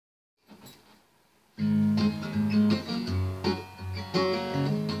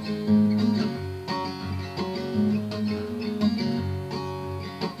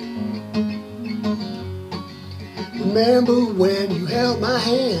Remember when you held my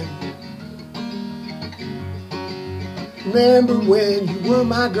hand? Remember when you were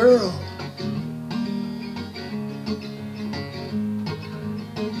my girl?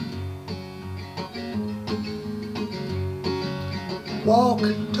 Walk,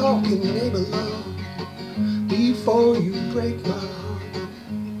 talk, and neighbor love before you break my heart.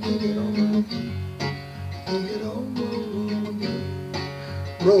 Think it over, think it over,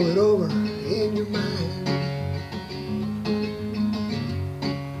 roll it over in your mind.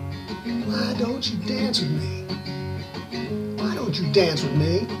 Why don't you dance with me? Why don't you dance with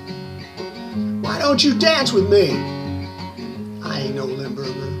me? Why don't you dance with me? I ain't no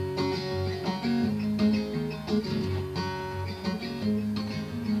Limburger.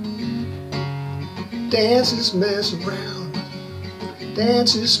 Dances mess around,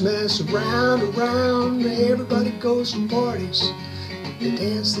 dances mess around, around. Everybody goes to parties, they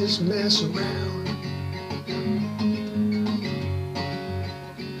dance this mess around.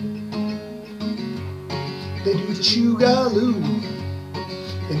 They do the Shugaloo,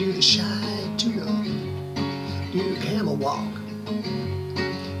 they do the Shy Tuna, do the Camel Walk,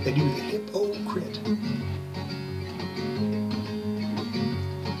 they do the Hypocrite.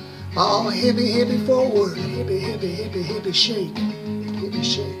 Oh, hippie, hippie forward, hippie, hippie, hippie, hippie shake, hippie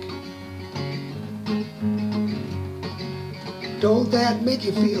shake. Don't that make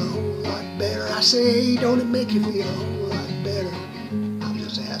you feel a whole lot better? I say, don't it make you feel a whole lot better? I'm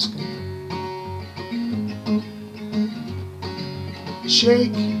just asking.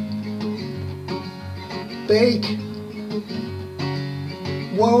 Shake, bake,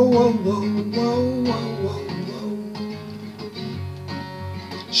 whoa, whoa, whoa, whoa, whoa, whoa.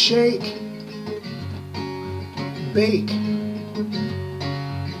 Shake, bake,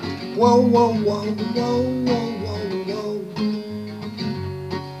 whoa, whoa, whoa, whoa, whoa, whoa, whoa.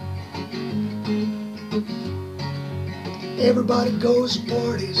 Everybody goes to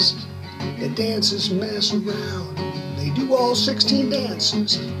parties, the dances mess around. They do all 16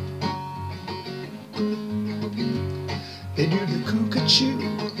 dances. They do the Cuckoo,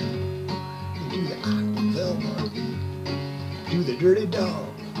 they do the Aqua Velva, do the Dirty Dog,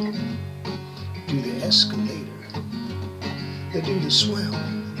 do the Escalator, they do the Swim,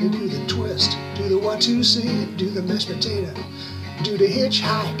 they do the Twist, do the Watusi, do the Mashed Potato, do the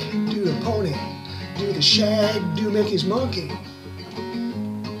Hitchhike, do the Pony, do the Shag, do Mickey's Monkey.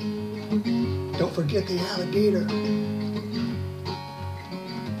 Don't forget the Alligator.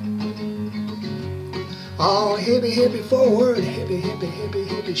 Oh, hippie, hippie forward, hippie, hippie, hippie,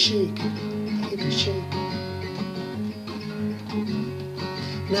 hippie shake, hippie shake.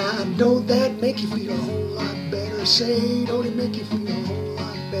 Now, don't that make you feel a whole lot better? Say, don't it make you feel a whole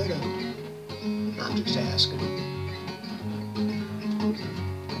lot better? I'm just asking.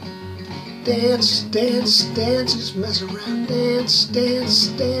 Dance, dance, dances mess around. Dance, dance,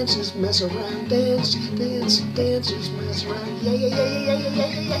 dances mess around. Dance, dance, dances mess around. Yeah, yeah, yeah, yeah, yeah, yeah,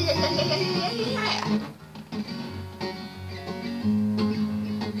 yeah, yeah, yeah, yeah, yeah, yeah.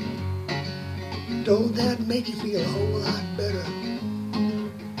 Don't that make you feel a whole lot better?